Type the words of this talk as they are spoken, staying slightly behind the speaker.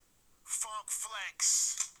Funk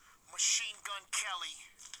Flex, Machine Gun Kelly,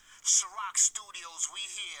 Ciroc Studios, we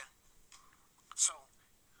here. So,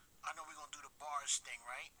 I know we're gonna do the bars thing,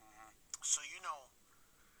 right? So,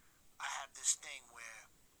 I have this thing where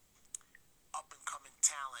up and coming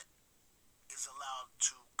talent is allowed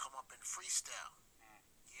to come up and freestyle.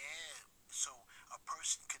 Yeah. So, a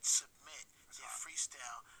person could submit their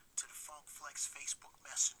freestyle to the Funk Flex Facebook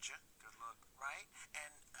Messenger. Good luck. Right? And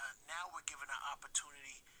now we're giving an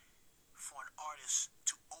opportunity for an artist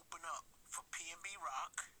to open up for P&B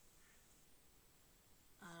Rock.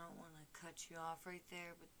 I don't want to cut you off right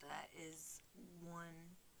there, but that is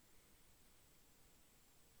one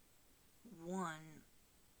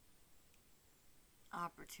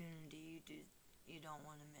opportunity you don't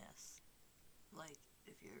want to miss. Like,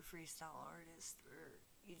 if you're a freestyle artist or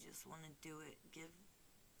you just want to do it, give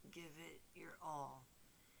it your all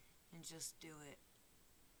and just do it.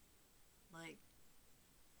 Like,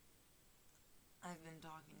 I've been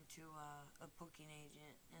talking to a booking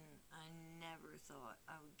agent, and I never thought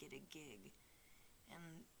I would get a gig,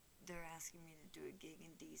 and they're asking me to do a gig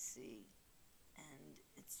in DC, and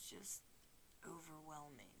it's just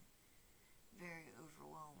overwhelming, very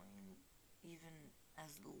overwhelming, even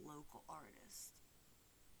as the local artist.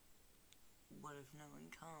 What if no one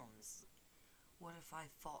comes? What if I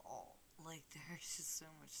fall? Like, there's just so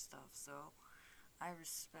much stuff. So I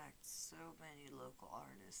respect so many local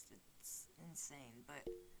artists. It's insane, but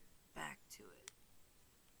back to it.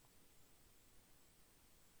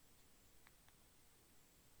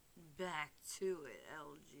 Back to it,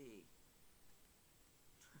 LG.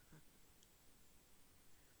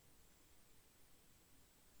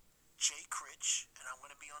 Jay Critch, and I'm going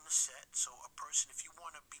to be on the set. So a person, if you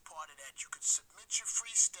want to be part of that, you can submit your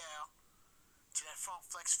freestyle to that Funk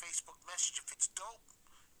Flex Facebook message. If it's dope,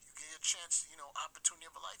 you get a chance, opportunity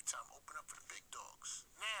of a lifetime. Open up for the big dogs.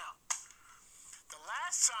 Now, the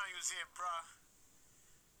last time you was here, bruh,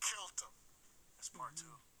 killed him. That's part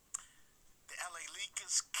two. The LA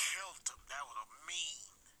Leakers killed him. That was a mean.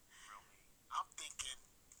 Real mean. I'm thinking,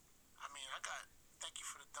 thank you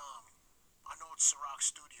for the dom. I know it's Ciroc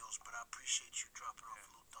Studios, but I appreciate you dropping off a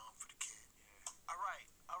little dom for the kid. Yeah. All right.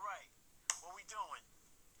 What we doing?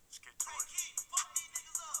 Let's get to it.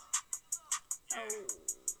 Oh.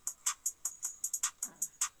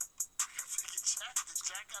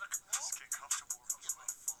 Jack gotta come on. Let's get comfortable. Get my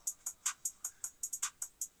phone.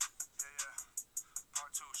 Yeah.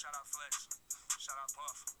 Part two. Shout out Flex. Shout out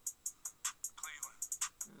Puff. Cleveland.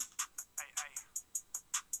 Hey.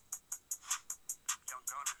 Young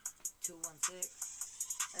Gunner. 216.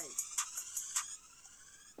 Hey.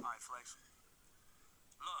 Alright, Flex.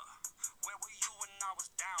 Look, where were you when I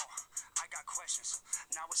was down? I got questions.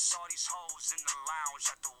 Now it's all these hoes in the lounge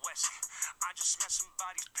at the West. I just met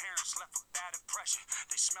somebody's parents, left a bad impression.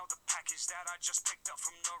 They smelled the package that I just picked up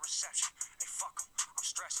from the reception. Hey, fuck 'em, I'm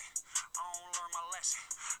stressing. I don't learn my lesson.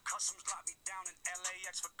 Customs locked me down in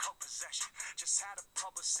LAX for co-possession. Just had a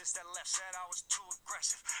publicist that left, said I was too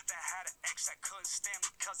aggressive. That had an ex that couldn't stand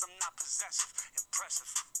me cause I'm not possessive. Impressive.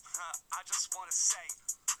 I just wanna say,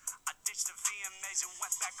 I ditched the VMAs and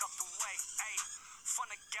went back up the way. Ayy, from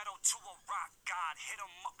the ghetto to a rock god, hit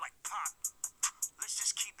 'em up like Pop. Let's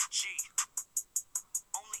just keep it G.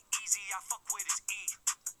 Only easy I fuck with is E.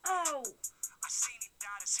 Oh. I seen he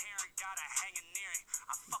dyed his hair and got a hanging near him.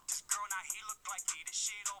 I fucked this girl, now he look like me. This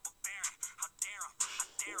shit overbearing. How dare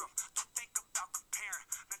him? Don't think about comparing.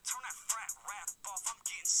 Man, turn that frat rap off. I'm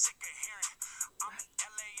getting sick of hearing. I'm in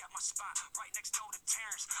LA at my spot, right next door to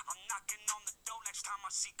Terrence. I'm knocking on the door next time I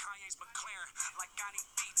see Kanye's McLaren. Like I need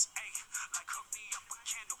beats, ayy. Like hook me up with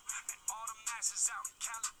Kendall. Man, all the masses out in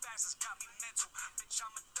Calabasas got me mental. Bitch,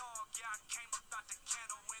 I'm a dog. Yeah, I came up out the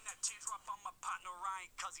kennel. When that teardrop on my partner, I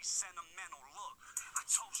ain't cause he's sentimental. Look, I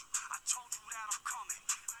told you that I'm coming.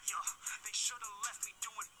 Yeah, they should've left me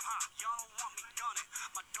doing pop. Y'all don't want me gunning.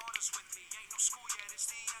 My daughter's with me, ain't no school yet,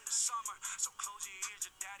 it's the end of summer. So close your ears,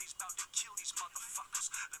 your daddy's about to kill these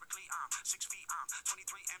motherfuckers. Lyrically, I'm 6 feet, I'm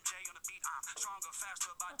 23 MJ on the beat, I'm stronger,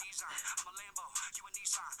 faster by design. I'm a Lambo, you a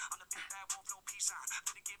Nissan. I'm the big bad wolf, no peace sign.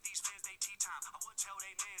 Didn't give these fans they tea time. I would tell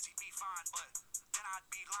they mans he'd be fine, but then I'd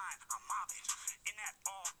be lying. I'm mobbing in that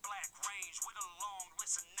all black range with a long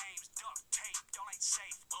list of names. Duct tape, y'all ain't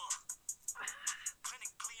safe.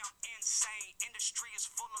 Clinically, I'm insane. Industry is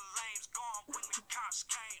full of lames. Gone when the cops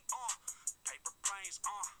came. Paper planes.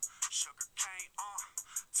 Sugar cane.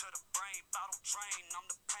 To the brain, bottle drain. I'm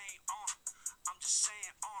the pain. I'm just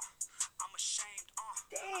saying. I'm ashamed.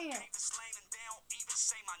 Damn. I paint this lane and they don't even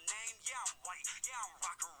say my name. Yeah, I'm white. Yeah, I'm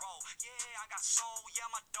rock and roll. Yeah, I got soul. Yeah,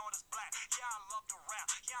 my daughter's black. Yeah, I love to rap.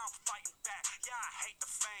 Yeah, I'm fighting back. Yeah, I hate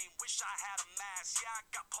the fame. Wish wish I had a mask. Yeah, I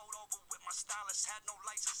got pulled over with my stylist, had no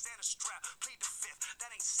license and a strap. Plead the fifth, that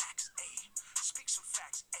ain't sex, ayy. Speak some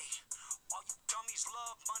facts, ayy. All you dummies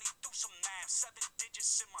love money, do some math. 7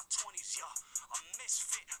 digits in my 20s, yeah. A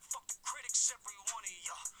misfit, fuck the critics, every one of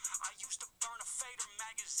ya. I used to burn a Fader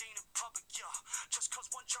magazine in public, yeah. Just cause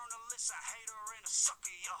one journalist a hater and a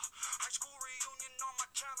sucker, yeah. High school reunion on my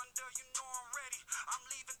calendar, you know I'm ready. I'm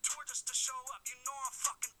leaving tour just to show up, you know I'm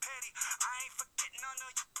fucking petty. I ain't forgetting none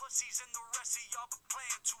of you pussies and the rest of y'all been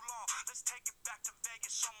playing too long. Let's take it back to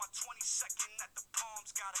Vegas on my 22nd at the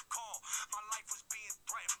Palms, got a call. My life was being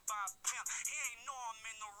threatened by a pimp. He ain't know I'm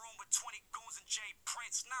in the room with 20 goons and Jay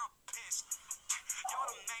Prince. Now I'm pissed. Y'all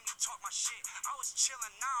done made me talk my shit. I was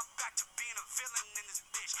chillin', now I'm back to being a villain in this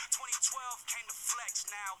bitch. 2012 came to flex,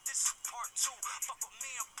 now this is part 2. Fuck with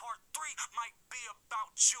me in part 3, might be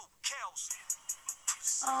about you, Kels.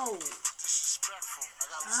 Oh. Disrespectful. I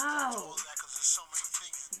gotta listen to all that because there's so many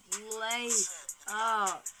things. Lace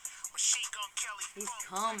up. Machine Gun Kelly. He's Funk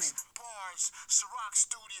coming. Flex, Bars. Ciroc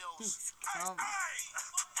Studios. He's coming.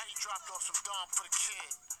 And he dropped off some Dom for the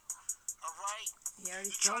kid. Alright? He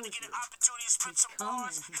already You trying told to get you. an opportunity to spit He's some coming.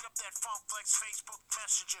 bars? Hit up that Funk Flex Facebook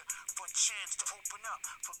Messenger for a chance to open up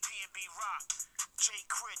for P&B Rock. Jay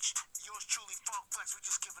Critch, yours truly, Funk Flex. We're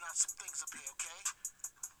just giving out some things up here, okay?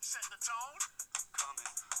 Setting the tone.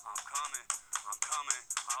 Coming, I'm coming, I'm coming.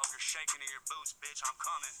 I hope you're shaking in your boots, bitch. I'm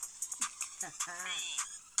coming. Mean.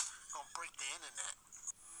 Gonna break the internet.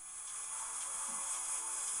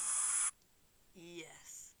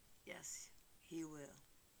 Yes, he will.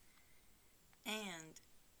 And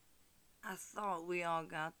I thought we all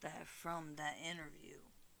got that from that interview.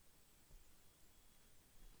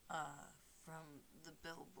 From the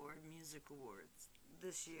Billboard Music Awards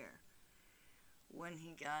this year. When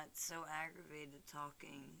he got so aggravated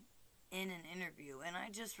talking in an interview. And I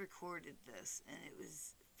just recorded this, and it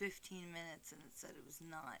was 15 minutes, and it said it was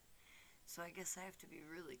not. So I guess I have to be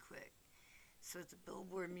really quick. So at the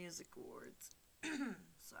Billboard Music Awards,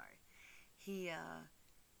 sorry, he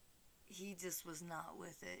just was not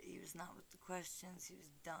with it. He was not with the questions. He was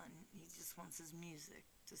done. He just wants his music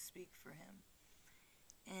to speak for him.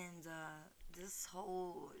 And this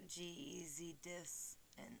whole G-Eazy diss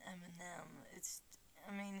and Eminem,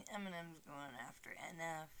 Eminem's going after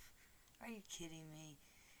NF. Are you kidding me?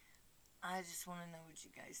 I just want to know what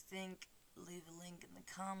you guys think. Leave a link in the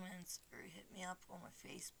comments or hit me up on my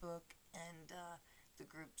Facebook and the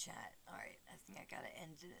group chat. Alright, I think I gotta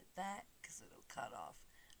end it at that because it'll cut off.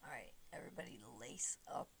 Alright, everybody lace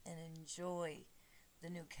up and enjoy the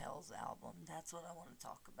new Kells album. That's what I want to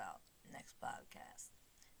talk about next podcast.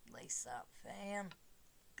 Lace up, fam.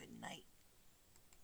 Good night.